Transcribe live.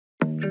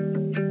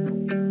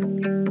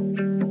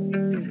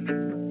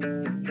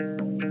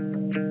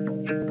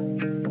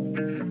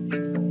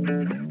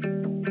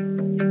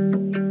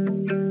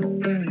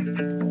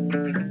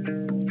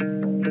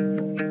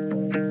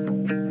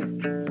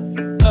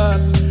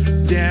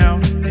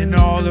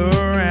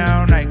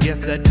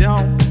'cause I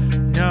don't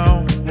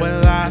know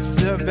what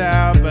life's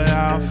about, but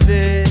I'll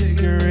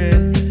figure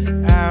it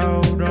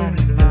out on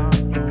my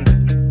own.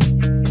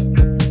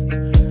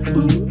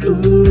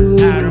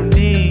 I don't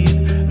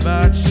need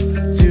much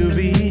to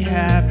be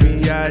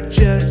happy, I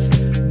just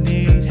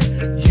need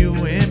you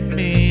and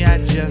me. I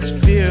just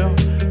feel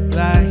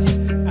like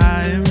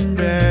I am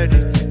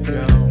ready to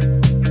go.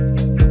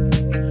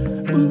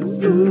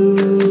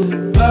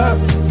 Up,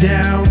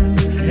 down,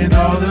 and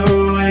all the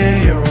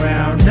way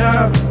around.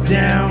 Up,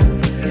 down,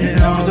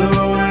 and all the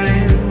way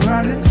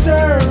around in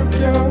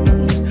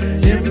circles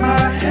in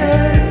my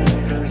head,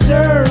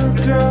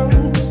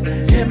 circles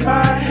in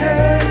my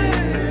head.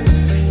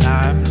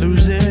 I'm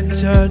losing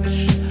touch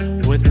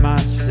with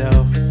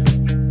myself,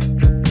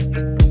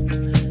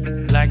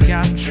 like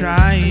I'm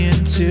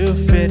trying to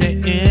fit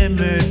an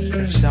image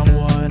of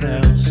someone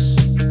else.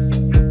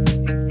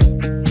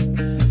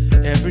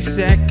 Every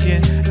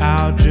second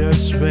I'll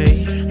just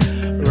wait,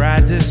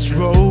 ride this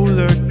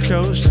roller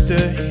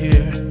coaster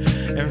here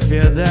and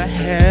feel the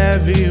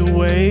heavy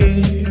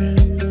weight